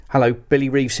Hello, Billy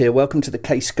Reeves here. Welcome to the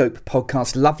Kscope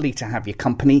podcast. Lovely to have your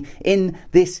company in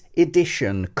this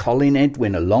edition. Colin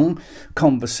Edwin, a long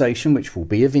conversation which will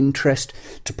be of interest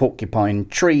to Porcupine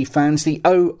Tree fans. The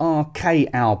O.R.k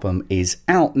album is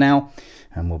out now,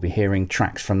 and we'll be hearing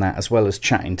tracks from that as well as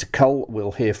chatting to Cole.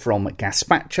 We'll hear from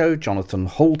GAZPACHO, JOHNATHAN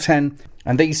HULTÉN,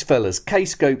 and these fellas,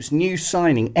 Kscope's new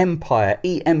signing, EMPYRE,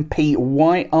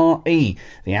 EMPYRE.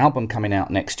 The album coming out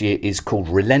next year is called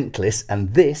Relentless,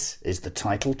 and this is the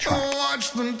title track. Watch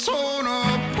them torn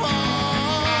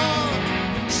apart,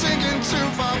 sinking too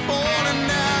far, falling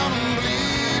down and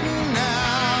bleeding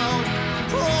out,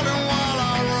 rolling while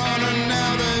I run and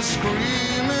now they're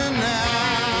screaming out.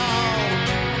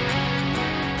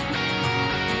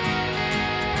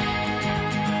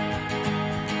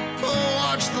 Oh,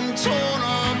 watch them torn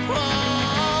apart,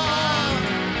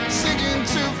 sinking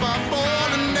too far,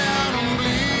 falling down and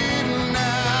bleeding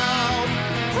out,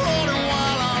 rolling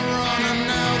while I run and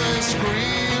now they're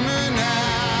screaming out.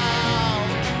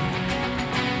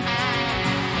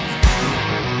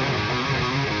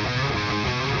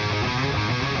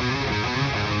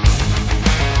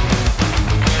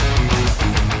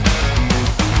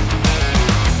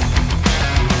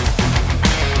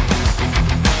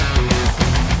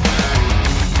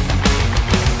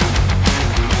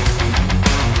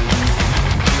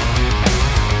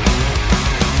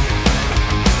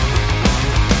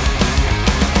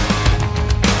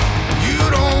 You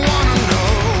don't wanna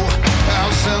know how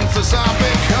senseless I've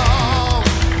become.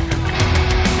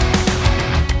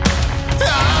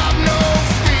 I've no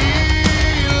feeling.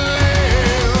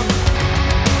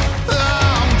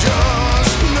 I'm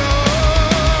just numb.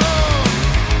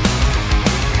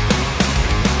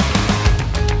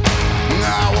 I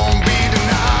won't be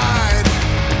denied.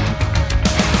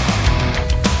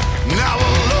 Now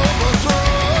I'll overthrow.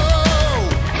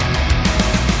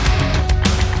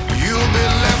 You'll be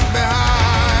left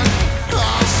behind.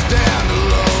 I'll stand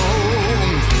alone.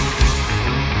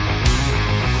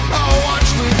 I'll watch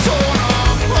them torn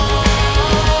apart,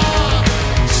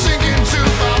 sinking too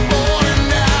far, falling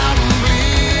down and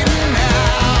bleeding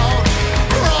out,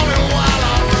 crawling while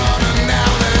I run and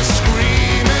now they're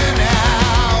screaming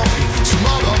out.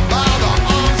 Smothered by the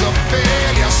arms of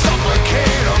failure,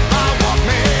 suffocated by what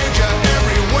made you.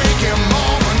 Every waking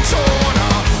moment torn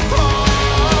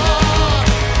apart,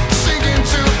 sinking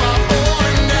too far,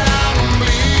 falling down and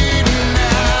bleeding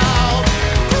out,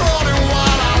 crawling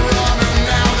while I run and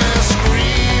now they're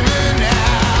screaming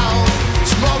out.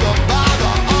 Smothered by the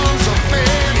arms of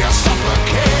failure,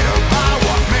 suffocated by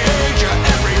what made you.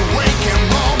 Every waking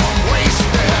moment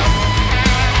wasted.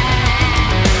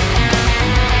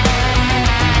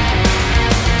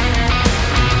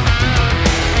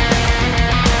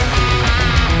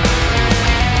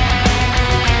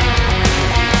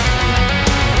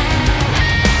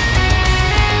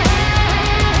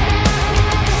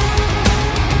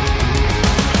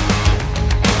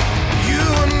 You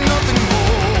are nothing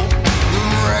more than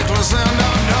reckless and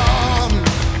undone.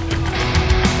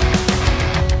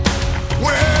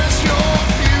 Where's your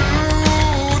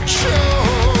future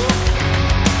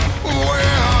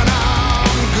when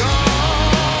I'm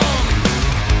gone?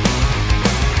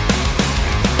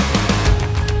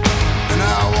 And I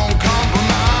won't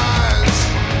compromise.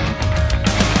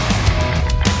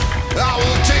 I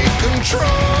will take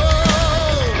control.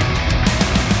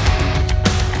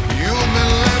 You've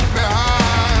been left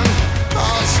behind.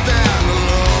 I'll stand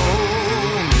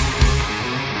alone.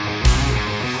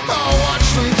 I'll watch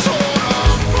them torn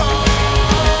apart,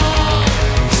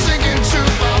 sinking too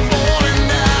far, falling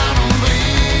down and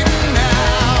bleeding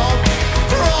out,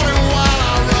 crawling while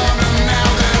I run and now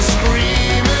they're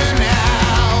screaming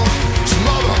out.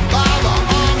 Smothered by the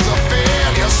arms of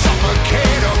failure,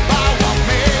 suffocated by what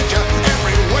made you.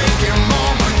 Every waking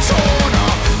moment torn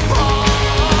apart,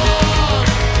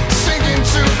 sinking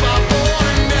too far,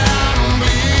 falling down and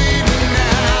bleeding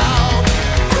out,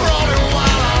 crawling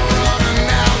while I run and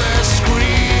now they're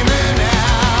screaming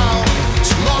out.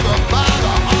 Smothered by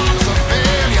the arms of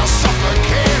failure,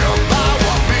 suffocated by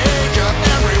what made you.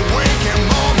 Every waking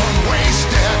moment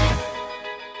wasted.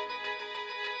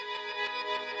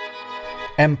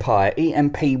 EMPYRE,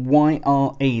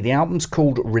 EMPYRE. The album's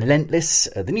called Relentless,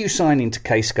 the new signing to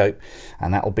Kscope,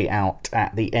 and that'll be out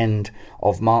at the end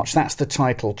of March. That's the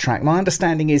title track. My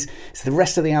understanding is the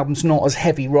rest of the album's not as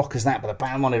heavy rock as that, but the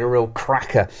band wanted a real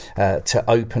cracker to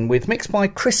open with. Mixed by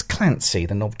Chris Clancy,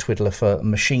 the knob twiddler for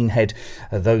Machine Head,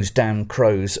 Those Damn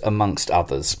Crows, amongst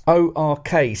others.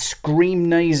 O.R.k,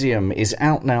 Screamnasium is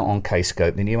out now on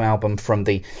Kscope, the new album from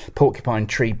the Porcupine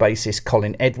Tree bassist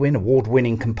Colin Edwin,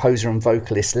 award-winning composer and vocalist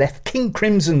vocalist left, King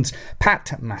Crimson's Pat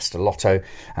Mastelotto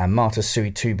and Marta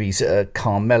Suitubi's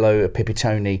Carmelo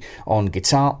Pipitone on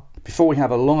guitar. Before we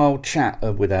have a long old chat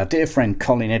with our dear friend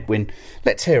Colin Edwin,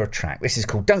 let's hear a track. This is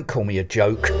called Don't Call Me a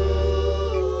Joke.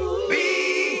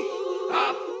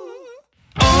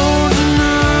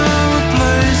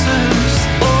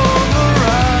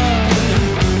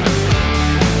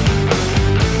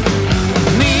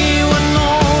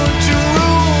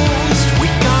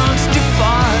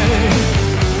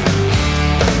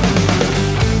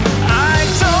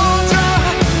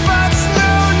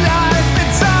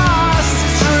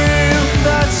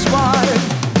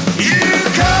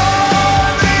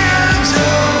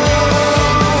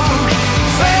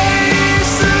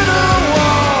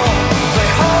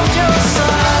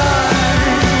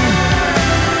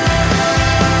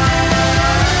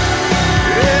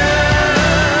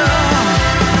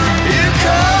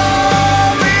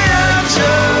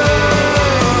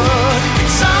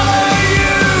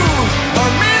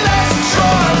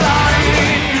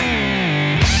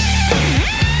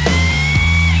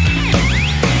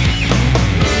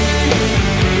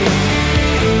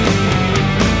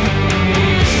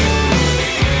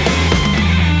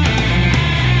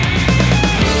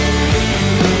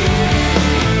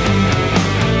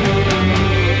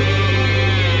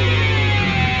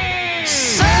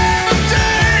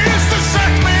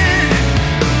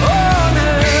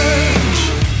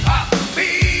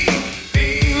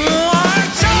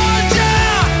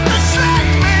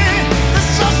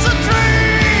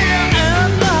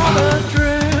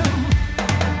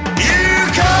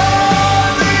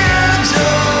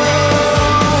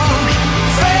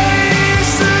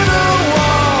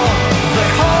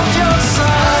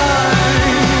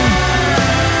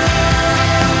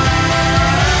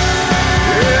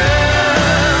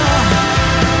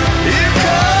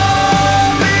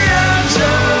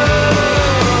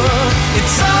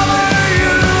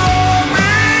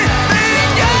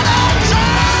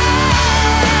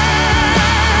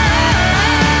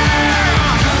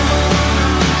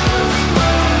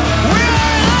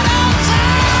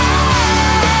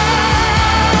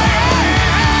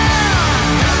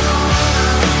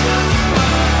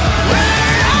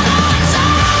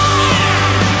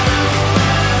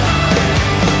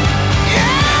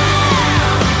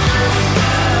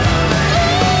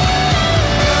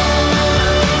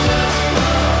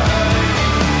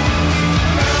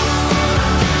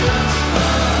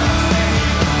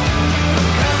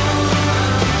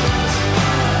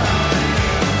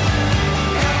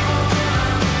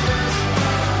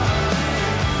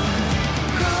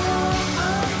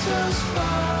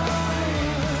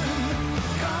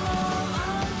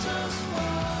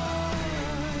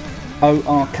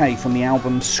 O.R.k. from the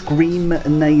album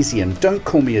Screamnasium. Don't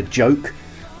Call Me a Joke,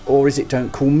 or is it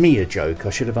Don't Call Me a Joke?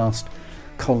 I should have asked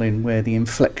Colin where the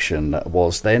inflection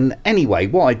was then. Anyway,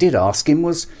 what I did ask him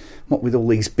was, what with all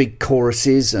these big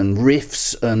choruses and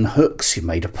riffs and hooks, you've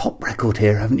made a pop record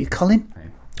here, haven't you, Colin?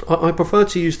 I prefer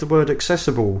to use the word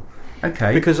accessible.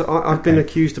 Okay. Because I've been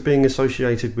accused of being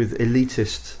associated with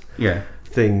elitist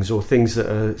things, or things that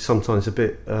are sometimes a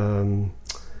bit...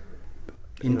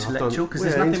 intellectual, because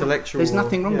there's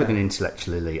nothing wrong with an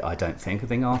intellectual elite. I don't think. I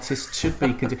think artists should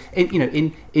be.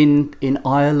 In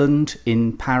Ireland,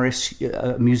 in Paris,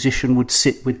 a musician would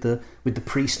sit with the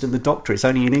priest and the doctor. It's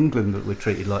only in England that we're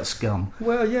treated like scum.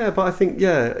 Well, yeah, but I think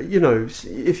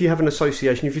if you have an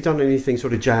association, if you've done anything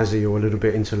sort of jazzy or a little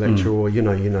bit intellectual, or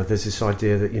there's this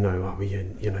idea that you're a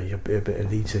bit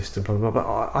elitist and blah blah blah.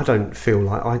 But I don't feel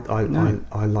like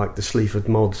I like the Sleaford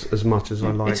mods as much as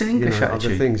I like it's an English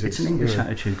attitude. other things. It's an English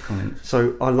attitude, Colin.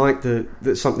 So I like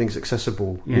that something's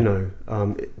accessible.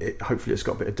 Hopefully it's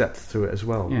got a bit of depth to it as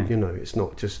well. It's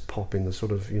not just pop in the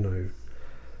sort of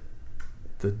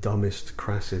the dumbest,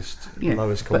 crassest,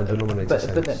 lowest common denominator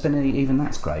sense. But even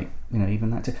that's great. Even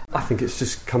that too. I think it's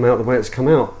just come out the way it's come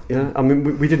out. Yeah, I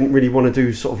mean, we didn't really want to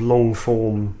do sort of long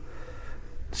form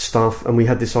stuff, and we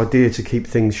had this idea to keep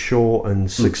things short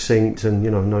and succinct, and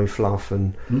no fluff,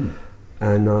 and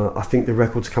I think the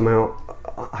record's come out.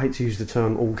 I hate to use the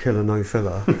term all killer no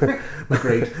filler.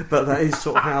 Agreed. But that is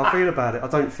sort of how I feel about it. I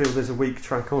don't feel there's a weak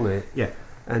track on it. Yeah,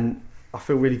 and I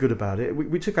feel really good about it.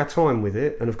 We took our time with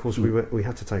it, and of course we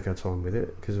had to take our time with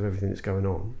it because of everything that's going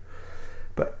on.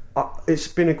 But it's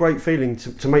been a great feeling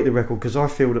to make the record, because I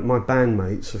feel that my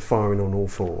bandmates are firing on all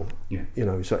four. Yeah.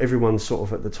 So everyone's sort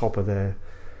of at the top of their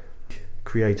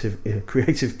creative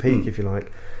peak, if you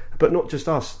like. But not just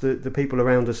us, the people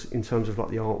around us in terms of like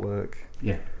the artwork.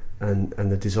 Yeah. And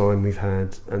the design we've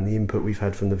had, and the input we've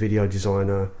had from the video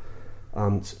designer.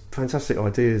 Fantastic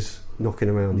ideas knocking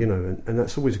around, and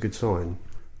that's always a good sign.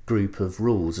 group of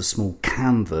rules, a small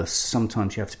canvas,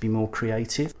 sometimes you have to be more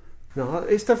creative. No,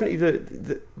 it's definitely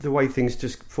the way things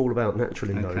just fall about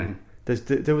naturally. Okay. Though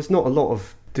there was not a lot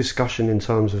of discussion in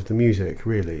terms of the music,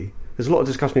 really. There's a lot of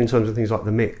discussion in terms of things like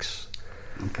the mix,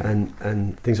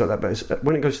 and things like that. But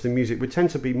when it goes to the music, we tend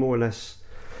to be more or less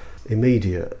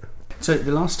immediate. So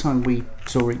the last time we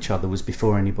saw each other was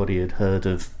before anybody had heard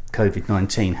of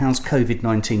COVID-19. How's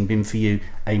COVID-19 been for you,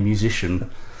 a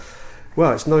musician?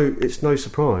 Well, it's no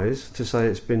surprise to say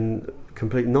it's been a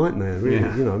complete nightmare, really.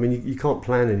 Yeah. You know, I mean, you can't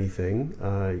plan anything.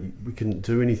 We couldn't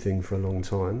do anything for a long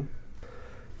time.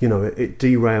 You know, it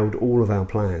derailed all of our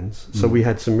plans. So we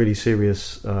had some really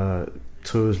serious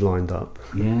tours lined up.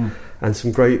 Yeah. And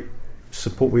some great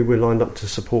support. We were lined up to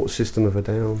support System of a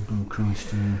Down. Oh,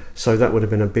 Christ, yeah. So that would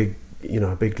have been a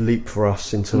big leap for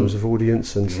us in terms of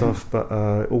audience and stuff. But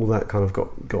all that kind of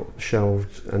got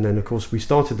shelved. And then, of course, we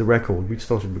started the record. We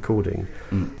started recording.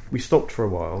 We stopped for a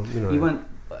while. You know, You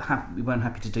weren't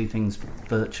happy to do things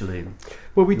virtually.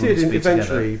 well, we You did wanted to be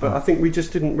eventually, together. but I think we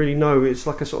just didn't really know. It's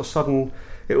like a sort of sudden.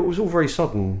 It was all very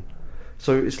sudden.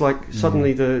 So it's like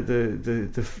suddenly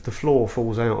the floor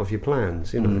falls out of your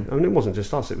plans. You know, I mean, it wasn't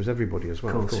just us; it was everybody as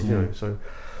well. Of course, you know. So,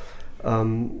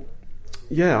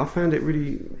 I found it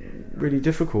really, really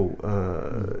difficult.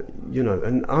 You know,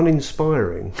 and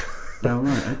uninspiring. Oh,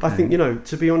 right, okay. I think, you know,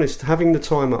 to be honest, having the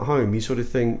time at home, you sort of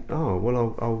think, oh,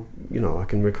 well, I'll you know, I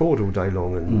can record all day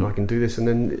long and I can do this, and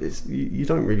then you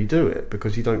don't really do it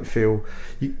because you don't feel.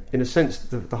 In a sense,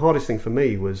 the hardest thing for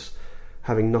me was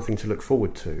having nothing to look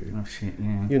forward to. Oh, shit,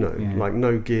 yeah. You know, like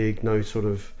no gig, no sort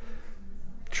of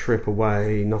trip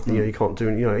away, nothing. You know, you can't do.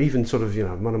 You know, even sort of, you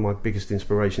know, one of my biggest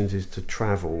inspirations is to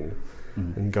travel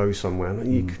and go somewhere.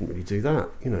 And you couldn't really do that.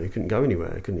 You know, you couldn't go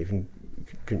anywhere. You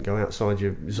couldn't go outside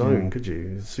your zone, could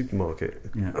you? The supermarket.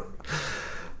 Yeah.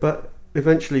 But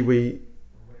eventually we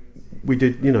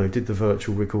did the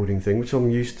virtual recording thing, which I'm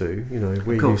used to. You know,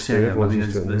 we're used to. Everyone's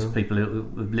used to it. There's now. people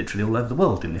literally all over the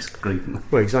world in this group.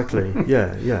 Well, exactly.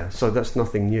 yeah. So that's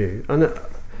nothing new. And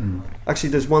actually,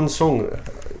 there's one song.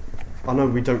 I know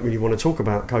we don't really want to talk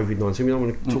about COVID-19. We don't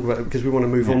want to talk about it because we want to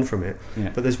move on from it.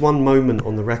 Yeah. But there's one moment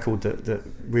on the record that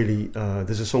really.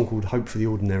 There's a song called "Hope for the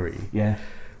Ordinary." Yeah.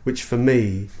 Which for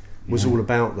me was all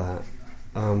about that.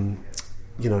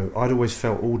 You know, I'd always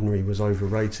felt ordinary was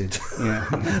overrated. Yeah.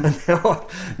 And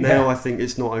now I think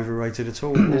it's not overrated at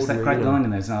all. There's that great line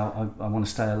in there, I want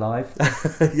to stay alive.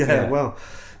 Well,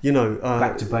 you know...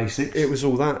 back to basics. It was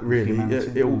all that, really.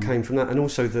 It all came from that. And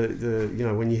also, the you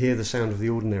know, when you hear the sound of the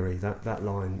ordinary, that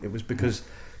line, it was because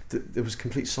there was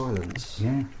complete silence.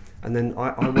 Yeah. And then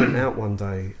I went out one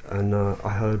day and I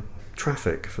heard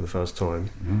Traffic for the first time,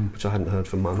 which I hadn't heard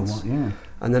for months.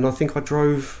 And then I think I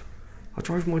drove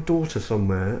my daughter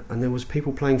somewhere, and there was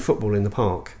people playing football in the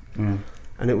park, and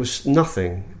it was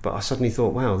nothing. But I suddenly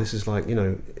thought, wow, this is like, you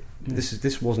know,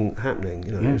 this wasn't happening.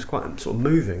 You know, it was quite sort of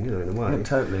moving, you know, in a way. Yeah,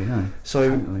 totally. No. So,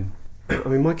 totally. I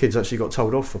mean, my kids actually got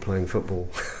told off for playing football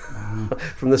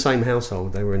from the same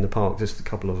household. They were in the park, just a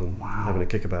couple of them having a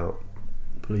kickabout.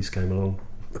 Police came along.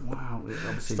 Wow,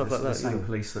 obviously Stuff like that, the same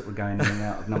police that were going in and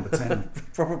out of number 10.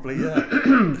 Probably, yeah.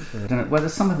 I don't know, whether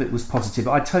some of it was positive.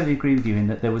 I totally agree with you in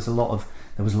that there was a lot of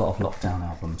lockdown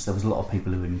albums. There was a lot of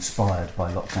people who were inspired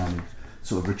by lockdown, who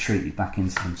sort of retreated back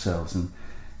into themselves. And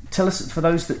tell us, for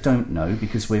those that don't know,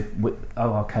 because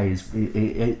O.R.k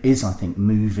is I think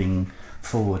moving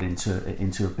forward into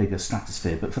a bigger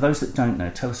stratosphere. But for those that don't know,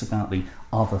 tell us about the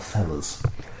other fellas.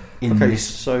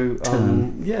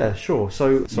 Yeah, sure.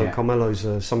 So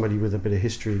Carmelo's somebody with a bit of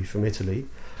history from Italy.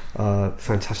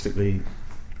 Fantastically,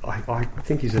 I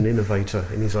think he's an innovator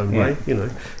in his own way. You know,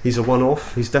 he's a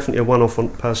one-off. He's definitely a one-off on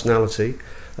personality.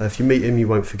 If you meet him, you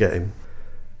won't forget him.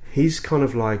 He's kind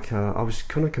of like I was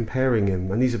kind of comparing him,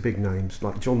 and these are big names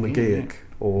like John McGeoch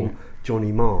or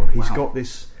Johnny Marr. He's got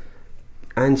this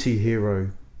anti-hero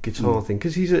guitar thing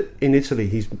because he's in Italy.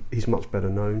 He's much better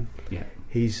known. Yeah,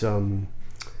 he's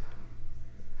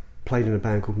played in a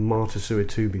band called Marta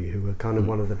Suetubi, who are kind of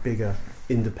one of the bigger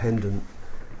independent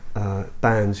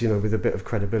bands, you know, with a bit of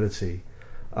credibility,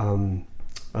 a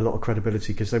lot of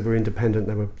credibility because they were independent,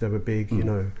 they were big, you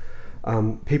know.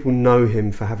 People know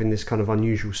him for having this kind of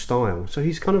unusual style, so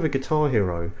he's kind of a guitar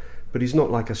hero, but he's not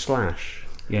like a Slash.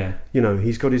 Yeah, you know,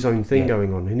 he's got his own thing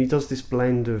going on, and he does this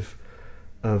blend of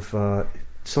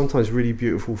sometimes really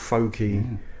beautiful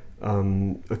folky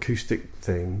acoustic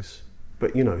things.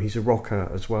 But, you know, he's a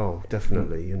rocker as well,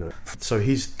 definitely, you know. So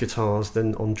he's guitars.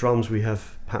 Then on drums we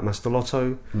have Pat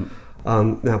Mastelotto.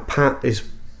 Now, Pat is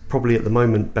probably at the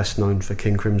moment best known for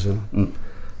King Crimson.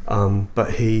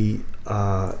 But he's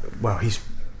got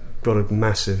a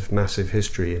massive, massive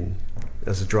history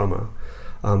as a drummer.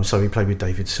 So he played with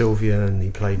David Sylvia, and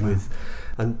he played with,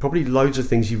 and probably loads of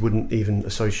things you wouldn't even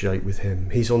associate with him.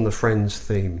 He's on the Friends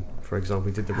theme, for example.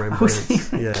 He did the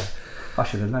Rembrandts. Yeah. I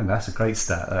should have known. That's a great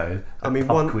stat, though. I mean,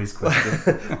 Quiz question.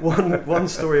 one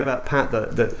story about Pat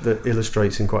that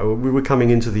illustrates him quite well. We were coming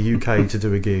into the UK to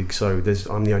do a gig, so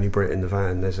I'm the only Brit in the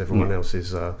van. There's everyone else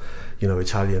is,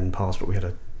 Italian passport. We had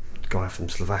a guy from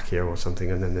Slovakia or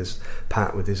something, and then there's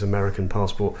Pat with his American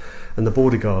passport. And the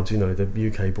border guards,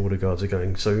 the UK border guards are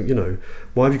going, so,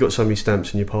 why have you got so many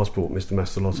stamps in your passport, Mr.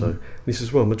 Mastelotto? And he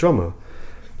says, well, I'm a drummer.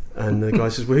 And the guy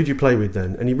says, well, who do you play with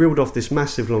then? And he reeled off this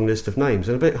massive long list of names,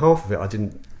 and half of it I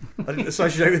didn't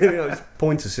associate with him. His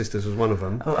Pointer Sisters was one of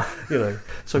them.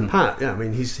 So Pat,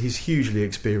 he's hugely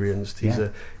experienced.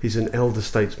 He's an elder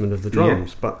statesman of the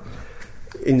drums. But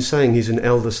in saying he's an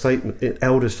elder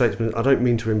statesman, I don't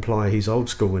mean to imply he's old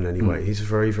school in any way. He's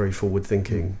very, very forward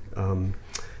thinking.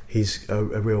 He's a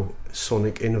real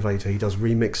sonic innovator. He does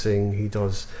remixing.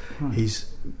 He's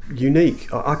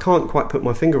unique. I can't quite put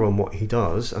my finger on what he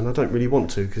does, and I don't really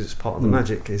want to, because it's part of the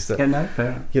magic. Is that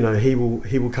fair.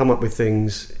 He will come up with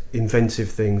things, inventive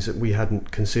things that we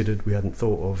hadn't considered, we hadn't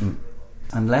thought of.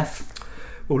 And Lef?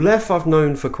 Well, Lef I've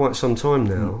known for quite some time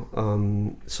now.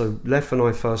 So Lef and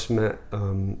I first met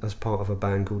as part of a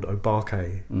band called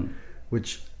O.R.k,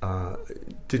 which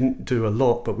didn't do a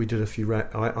lot, but we did a few.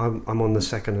 I'm on the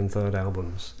second and third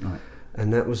albums,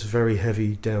 and that was very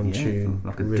heavy down tune,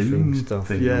 like a riffing doom stuff.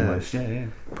 Thing almost.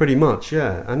 Pretty much,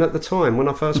 yeah. And at the time when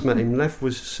I first met him, Lef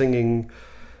was singing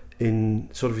in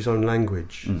sort of his own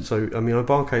language. So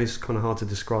O.R.k is kind of hard to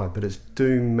describe, but it's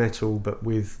doom metal, but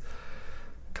with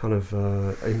kind of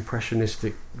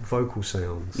impressionistic vocal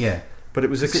sounds. Yeah. But it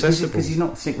was accessible. Because he's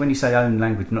not, when you say own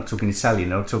language, you're not talking Italian,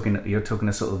 you're talking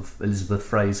a sort of Elizabeth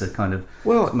Fraser kind of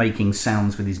making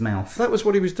sounds with his mouth. That was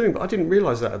what he was doing, but I didn't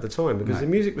realise that at the time, because the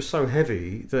music was so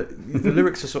heavy that the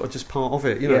lyrics are sort of just part of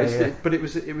it, but it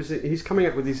was he's coming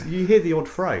up with these, you hear the odd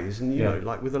phrase, and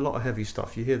like with a lot of heavy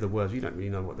stuff, you hear the words, you don't really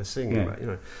know what they're singing about,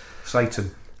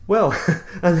 Satan. Well,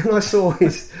 and then I saw the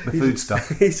food stuff.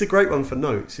 He's a great one for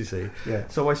notes, you see. Yeah.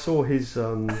 So I saw his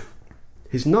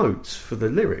notes for the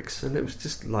lyrics, and it was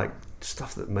just like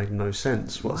stuff that made no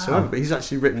sense whatsoever. But he's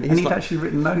actually written. He'd actually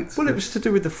written notes. Well, it was to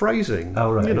do with the phrasing.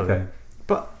 Oh right, okay.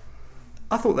 But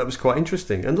I thought that was quite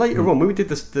interesting. And later on, when we did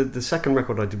the second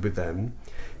record I did with them,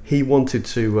 he wanted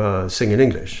to sing in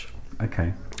English.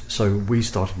 Okay. So we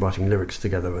started writing lyrics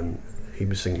together, and he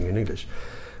was singing in English.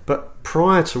 But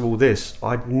prior to all this,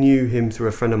 I knew him through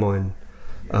a friend of mine,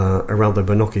 Araldo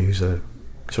Bonocchi, who's a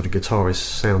sort of guitarist,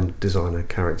 sound designer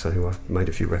character who I've made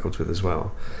a few records with as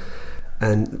well.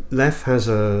 And Lef has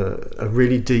a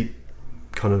really deep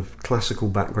kind of classical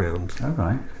background. Oh,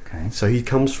 right, okay. So he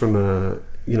comes from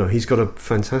he's got a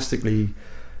fantastically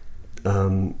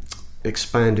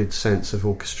expanded sense of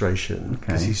orchestration,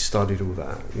 because he's studied all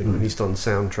that, and he's done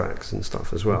soundtracks and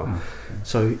stuff as well.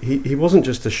 So he wasn't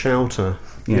just a shouter,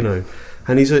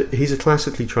 and he's a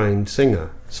classically trained singer.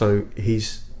 So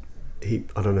I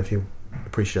don't know if he'll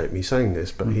appreciate me saying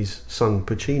this, but he's sung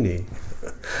Puccini,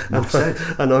 and I've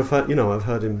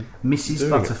heard him Mrs.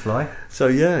 Butterfly. So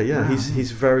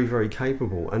he's very, very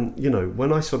capable. And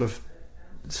when I sort of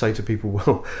say to people,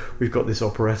 well, we've got this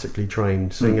operatically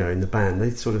trained singer in the band,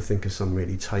 they sort of think of some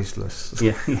really tasteless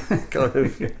kind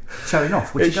of showing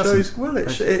off, which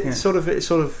it sort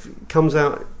of comes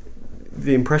out.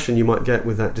 The impression you might get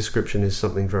with that description is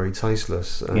something very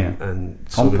tasteless and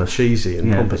sort of cheesy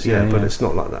and pompous, but it's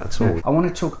not like that at all. I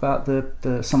want to talk about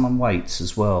the Someone Waits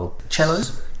as well.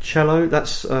 Cello,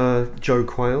 that's Joe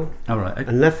Quayle. Oh, right. Okay.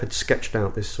 And Lef had sketched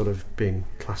out this sort of, being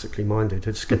classically minded,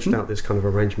 had sketched out this kind of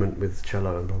arrangement with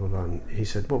cello and blah, blah, blah. And he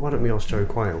said, well, why don't we ask Joe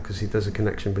Quayle? Because there's a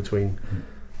connection between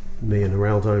me and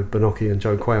Araldo Bonocchi and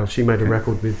Joe Quayle. She made a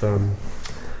record with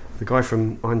the guy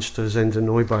from Einstürzende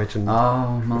Neubauten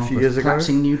a few years ago.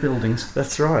 Collapsing New Buildings.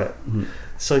 That's right. Mm-hmm.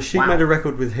 So she made a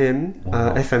record with him,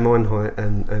 FM Einheit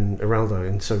and Araldo,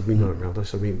 and so we know Araldo,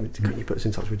 so he put us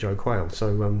in touch with Joe Quayle.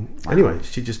 So anyway,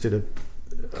 she just did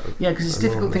because it's a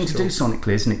difficult thing to do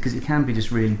sonically, isn't it? Because it can be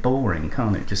just really boring,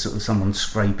 can't it? Just sort of someone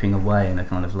scraping away in a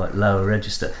kind of like lower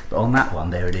register. But on that one,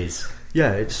 there it is.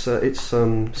 Yeah, it's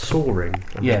soaring.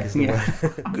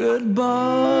 Goodbye,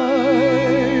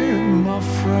 my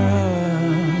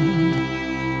friend.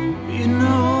 You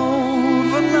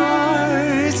know the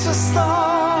night's a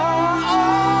star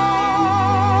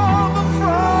of a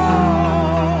frown,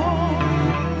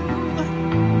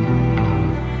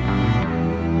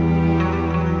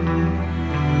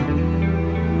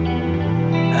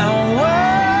 and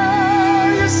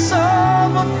where you saw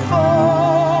the fall.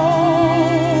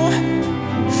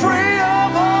 Free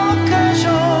of occasion,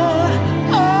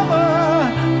 over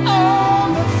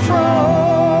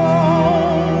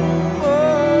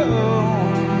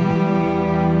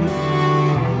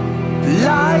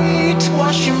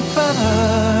white-washing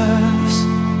feathers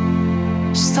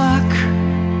stuck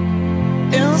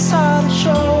inside a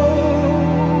show.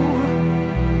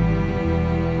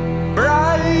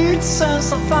 Bright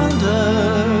sense of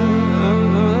thunder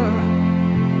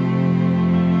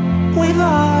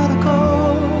without a cause.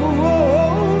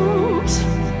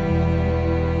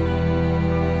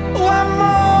 One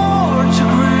more to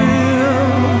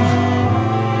grieve,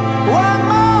 one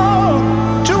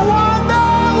more to wonder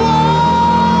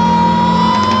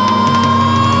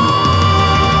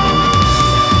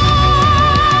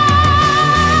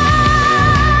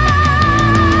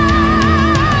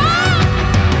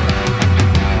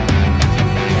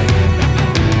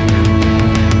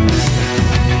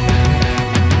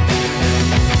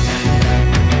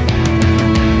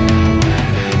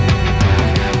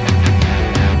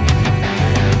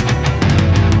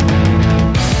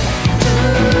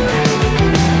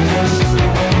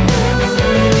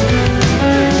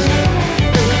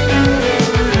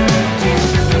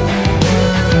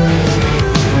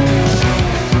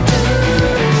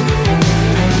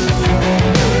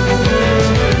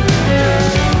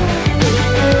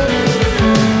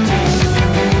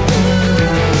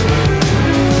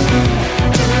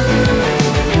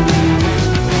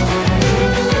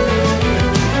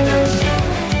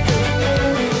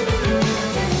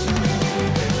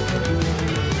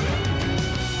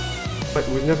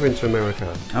to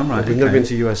America. Oh, right, We've never been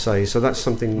to USA, so that's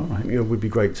something right. would be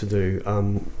great to do.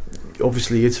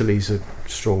 Obviously, Italy's a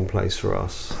strong place for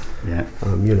us. Yeah.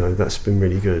 That's been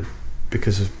really good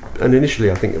because of, and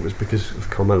initially I think it was because of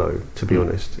Carmelo. To be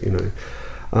honest,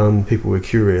 people were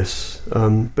curious.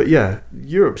 But yeah,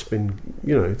 Europe's been,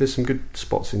 there's some good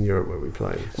spots in Europe where we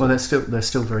play. So. Well, they're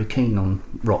still very keen on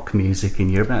rock music in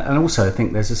Europe, and also I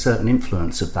think there's a certain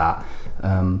influence of that.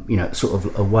 Sort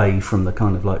of away from the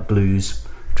kind of like blues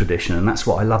tradition, and that's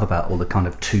what I love about all the kind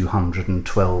of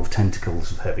 212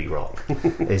 tentacles of heavy rock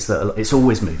is that it's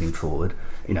always moving forward,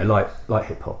 like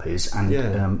hip hop is,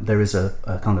 and there is a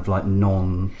kind of like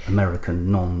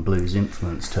non-American, non-blues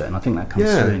influence to it, and I think that comes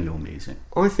through in your music.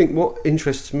 I think what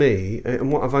interests me,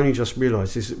 and what I've only just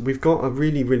realised, is we've got a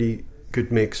really, really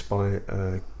good mix by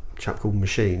a chap called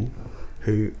Machine,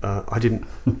 who I didn't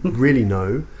really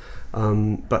know,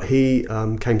 but he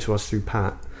came to us through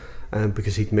Pat.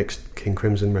 Because he'd mixed King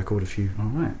Crimson record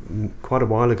quite a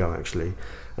while ago actually,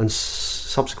 and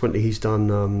subsequently he's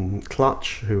done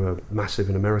Clutch, who are massive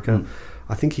in America.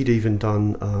 I think he'd even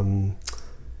done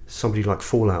somebody like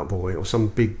Fall Out Boy or some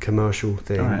big commercial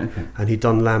thing, and he'd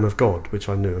done Lamb of God, which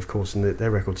I knew of course, and their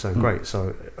records sound great.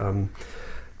 So,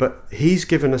 but he's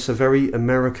given us a very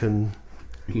American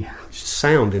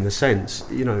sound in a sense.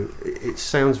 It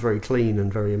sounds very clean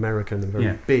and very American and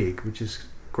very big, which is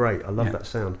great. I love that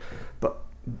sound. But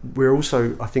we're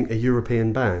also, I think, a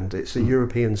European band. It's a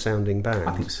European sounding band.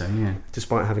 I think so, yeah.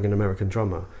 Despite having an American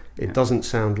drummer. It doesn't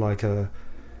sound like it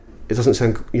doesn't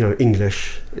sound,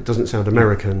 English. It doesn't sound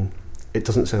American. It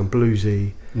doesn't sound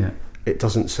bluesy. Yeah. It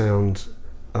doesn't sound...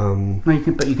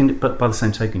 but by the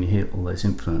same token, you hear all those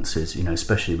influences,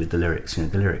 especially with the lyrics.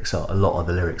 A lot of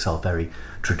the lyrics are very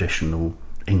traditional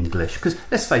English, because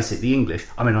let's face it, the English,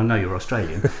 I know you're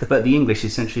Australian, but the English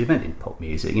essentially invented pop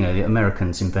music. The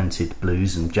Americans invented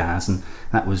blues and jazz, and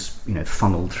that was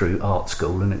funneled through art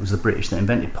school, and it was the British that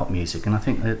invented pop music, and I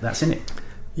think that's in it.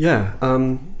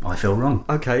 I feel wrong.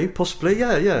 Okay, possibly.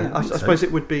 Yeah. I suppose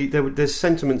it would be there's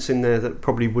sentiments in there that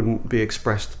probably wouldn't be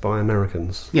expressed by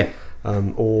Americans.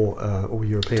 Or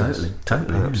Europeans. Totally.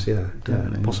 Perhaps,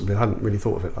 possibly. I hadn't really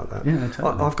thought of it like that. Yeah,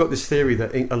 totally. I've got this theory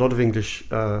that a lot of English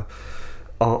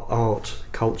art,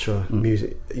 culture,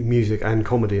 music and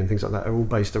comedy and things like that are all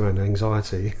based around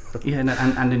anxiety. And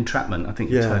entrapment. I think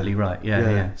you're totally right.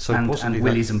 Yeah. So and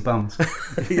willies and bums.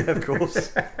 Yeah, of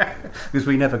course. Because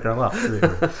we never grow up, do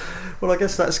we? Well, I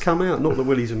guess that's come out, not the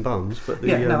willies and bums, but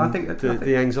the I think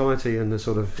the anxiety and the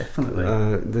sort of definitely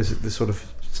the sort of,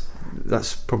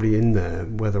 that's probably in there,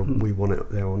 whether we want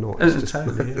it there or not.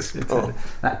 Totally.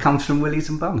 That comes from willies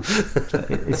and bums.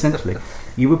 Essentially,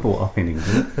 you were brought up in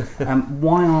England.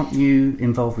 Why aren't you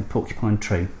involved with Porcupine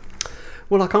Tree?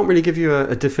 Well, I can't really give you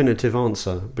a definitive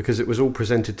answer, because it was all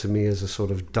presented to me as a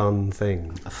sort of done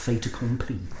thing. A fait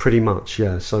accompli. Pretty much,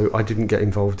 yeah. So I didn't get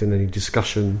involved in any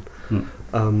discussion.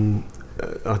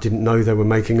 I didn't know they were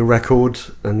making a record,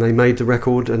 and they made the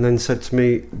record and then said to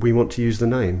me, we want to use the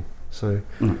name. So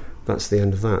that's the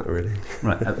end of that, really.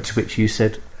 Right, to which you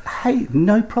said, hey,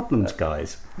 no problems,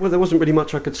 guys. Well, there wasn't really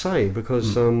much I could say,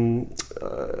 because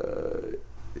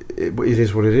it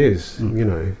is what it is, you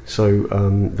know. So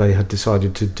they had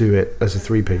decided to do it as a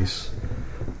three-piece.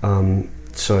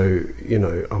 So, you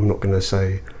know, I'm not going to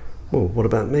say, well, what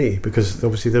about me? Because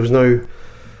obviously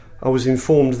I was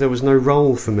informed there was no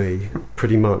role for me,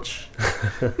 pretty much.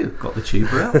 You've got the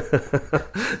tuba out.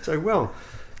 So, well,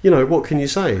 what can you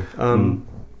say?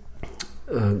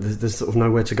 There's sort of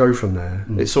nowhere to go from there.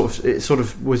 It sort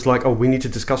of was like, oh, we need to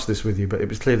discuss this with you, but it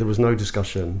was clear there was no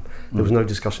discussion. There was no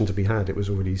discussion to be had. It was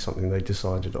already something they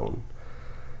decided on.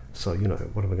 So,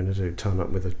 what am I going to do? Turn up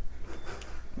with a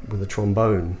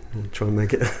trombone and try and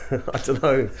make it? I don't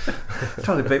know.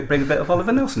 Trying to bring a bit of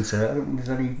Oliver Nelson to it. I don't think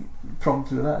there's any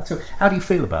problems with that at all. How do you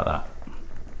feel about that?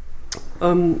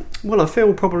 Well, I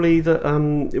feel probably that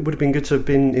it would have been good to have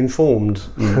been informed.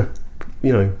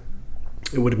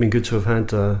 It would have been good to have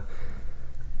had a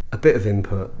bit of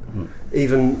input,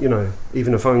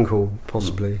 even a phone call,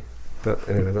 possibly. But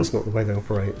anyway, that's not the way they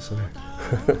operate. So.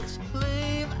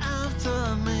 Leave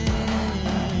after me.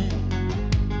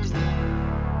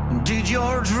 Did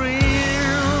your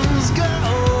dreams go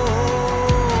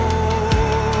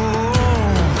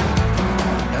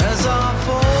as I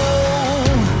fall?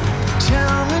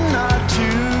 Tell me not to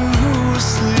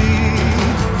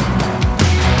sleep.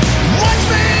 Watch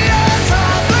me as I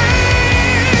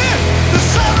bleed. The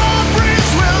summer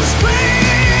breeze will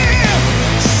scream.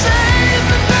 Save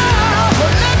me now,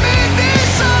 or let me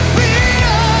disappear.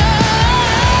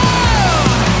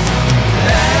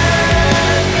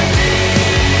 Let me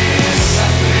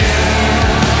disappear.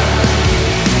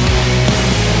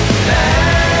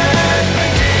 Let me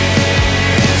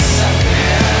disappear.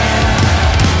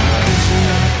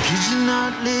 Could you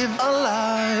not live a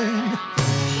lie?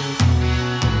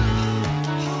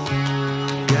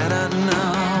 Get out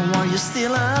now while you're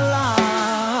still alive.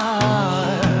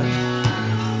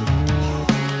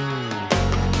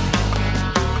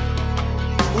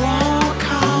 Walk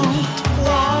out,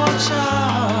 watch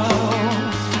out.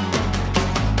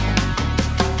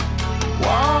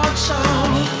 Watch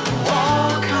out,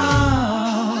 walk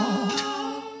out.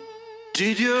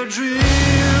 Did your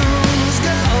dreams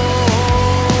go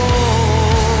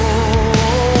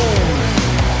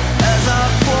as I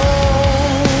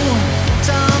fall?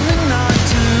 Tell me not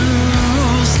to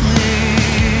sleep.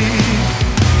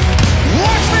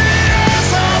 Watch me as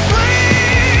I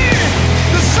bleed.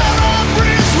 The summer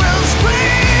breeze will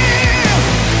scream.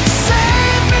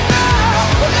 Save me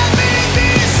now, or let me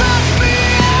disappear.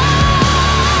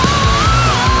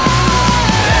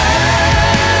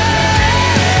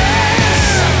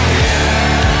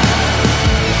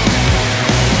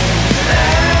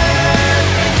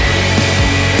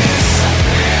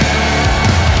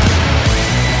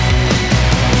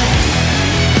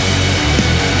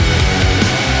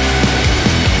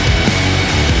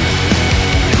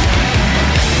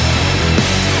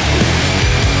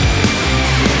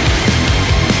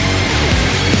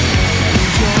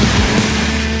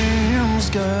 Dreams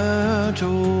get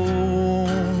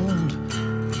old.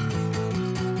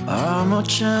 Are my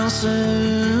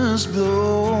chances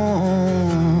blown?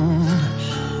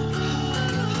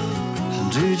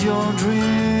 Did your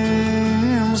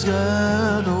dreams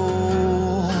get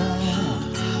old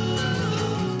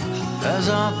as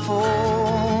I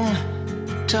fall?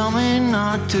 Tell me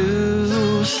not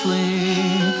to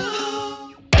sleep.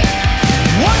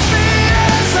 Watch me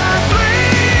as I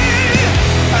bleed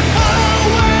and follow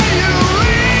where you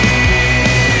lead.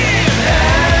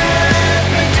 Let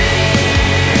me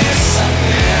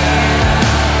disappear.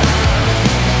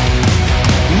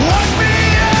 Watch me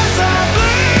as I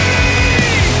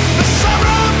bleed. The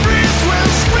summer breeze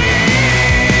will scream.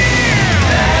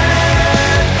 Let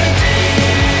me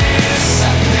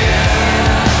disappear.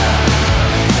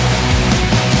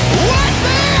 Watch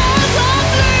me as I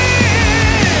bleed.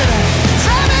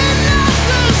 Tell me not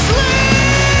to sleep.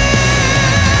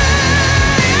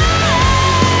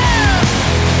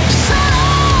 Shut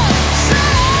up.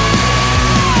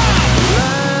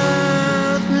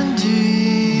 Let me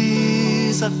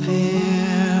disappear.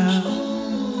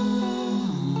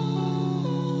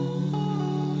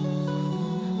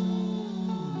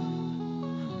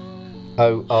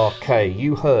 O.R.k.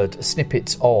 You heard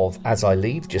snippets of As I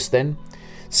Leave just then.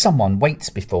 Someone Waits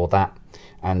before that.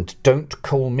 And Don't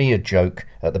Call Me a Joke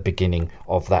at the beginning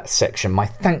of that section. My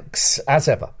thanks, as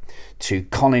ever, to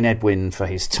Colin Edwin for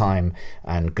his time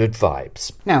and good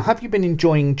vibes. Now, have you been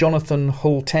enjoying Jonathan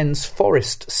Hultén's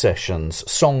Forest Sessions?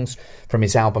 Songs from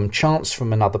his album Chants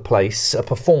from Another Place are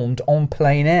performed on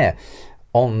plein air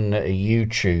on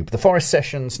YouTube. The Forest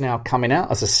Sessions now coming out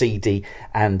as a CD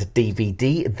and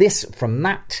DVD. This from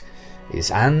that is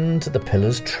And the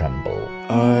Pillars Tremble.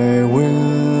 I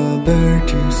will dare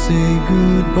to say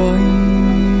goodbye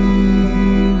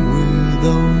with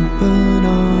open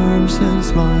arms and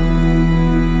smile.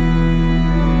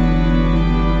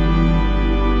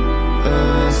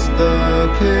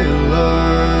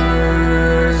 pillars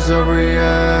of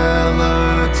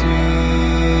reality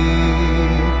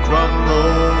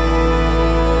crumble.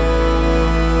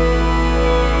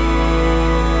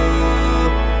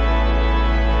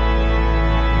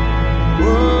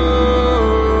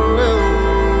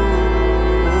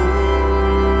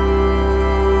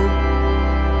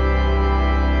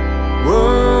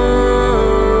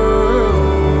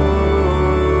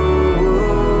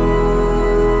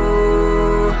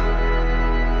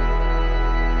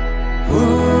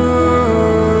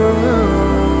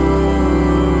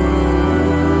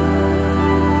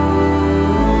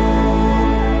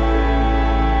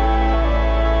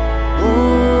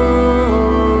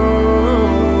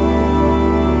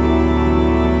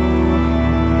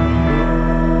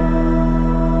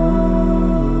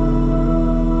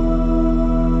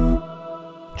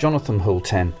 Jonathan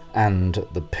Hultén and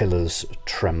the Pillars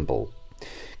Tremble.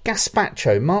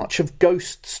 Gazpacho, March of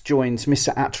Ghosts, joins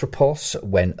Mr. Atropos,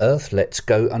 When Earth Lets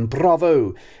Go, and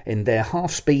Bravo in their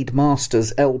Half-Speed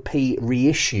Masters LP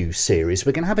reissue series.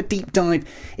 We're going to have a deep dive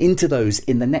into those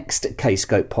in the next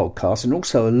Kscope podcast, and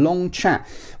also a long chat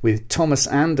with Thomas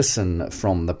Anderson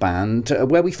from the band,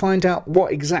 where we find out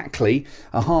what exactly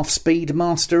a half-speed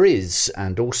master is,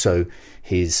 and also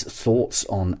his thoughts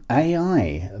on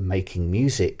AI making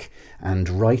music and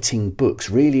writing books.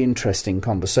 Really interesting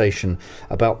conversation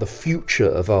about the future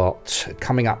of art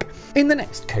coming up in the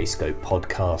next Kscope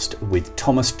podcast with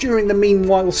Thomas. During the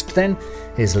meanwhilest then,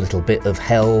 here's a little bit of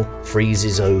Hell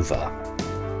Freezes Over.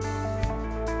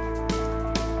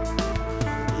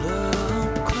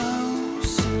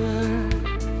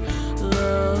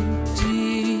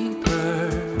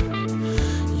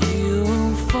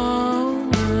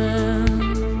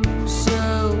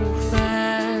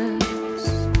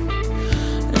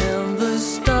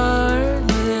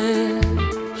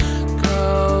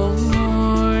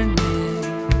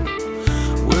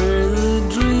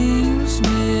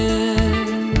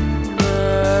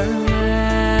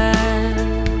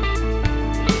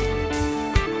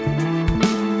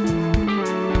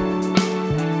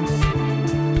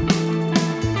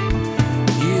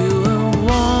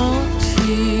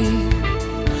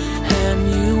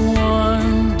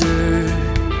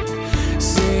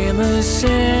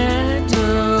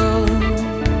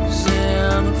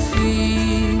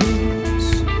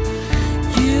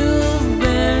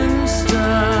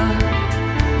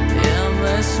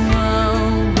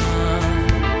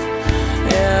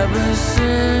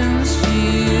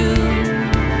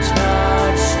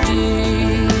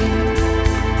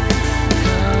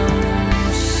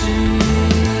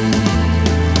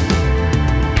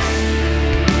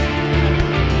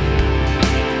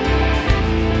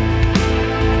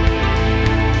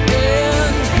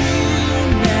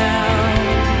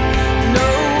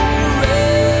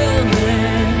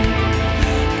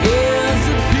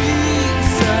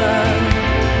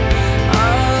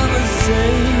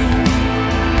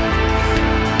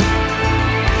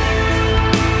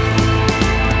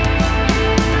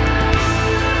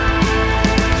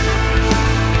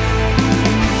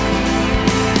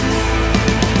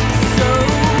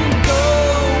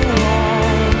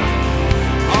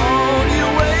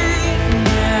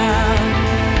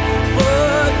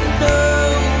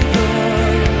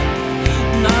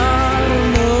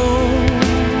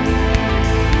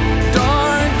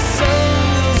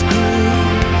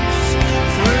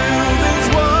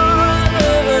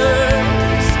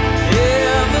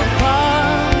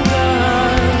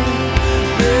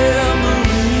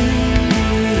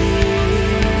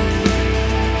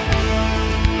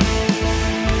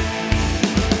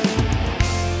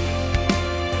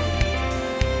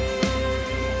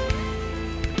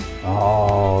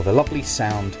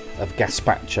 Sound of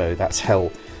Gazpacho, that's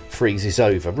Hell Freezes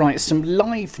Over. Right, some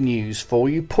live news for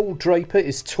you. Paul Draper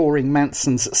is touring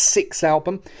Manson's 6th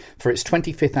album for its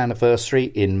 25th anniversary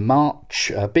in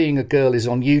March. Being a Girl is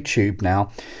on YouTube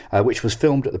now, which was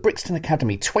filmed at the Brixton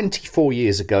Academy 24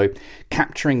 years ago,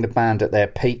 capturing the band at their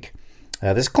peak.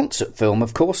 There's a concert film,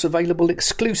 of course, available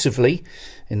exclusively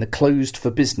in the Closed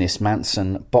for Business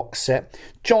Manson box set.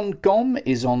 John Gomm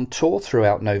is on tour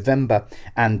throughout November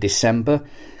and December.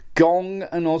 Gong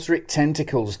and Ozric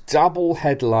Tentacles double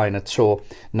headliner tour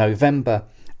November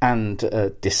and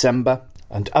December,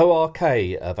 and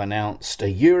O.R.k have announced a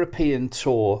European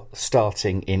tour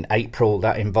starting in April.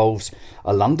 That involves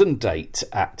a London date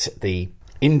at the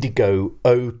Indigo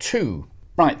O2.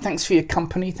 Right, thanks for your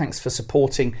company. Thanks for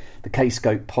supporting the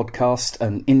Kscope podcast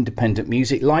and independent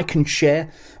music. Like and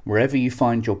share wherever you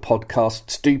find your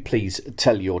podcasts. Do please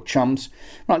tell your chums.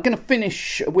 Right, I'm going to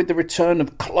finish with the return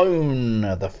of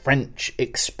KLONE, the French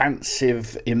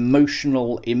expansive,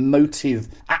 emotional, emotive,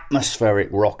 atmospheric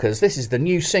rockers. This is the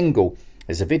new single.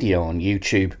 There's a video on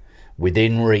YouTube,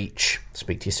 Within Reach.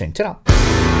 Speak to you soon. Ta-ra.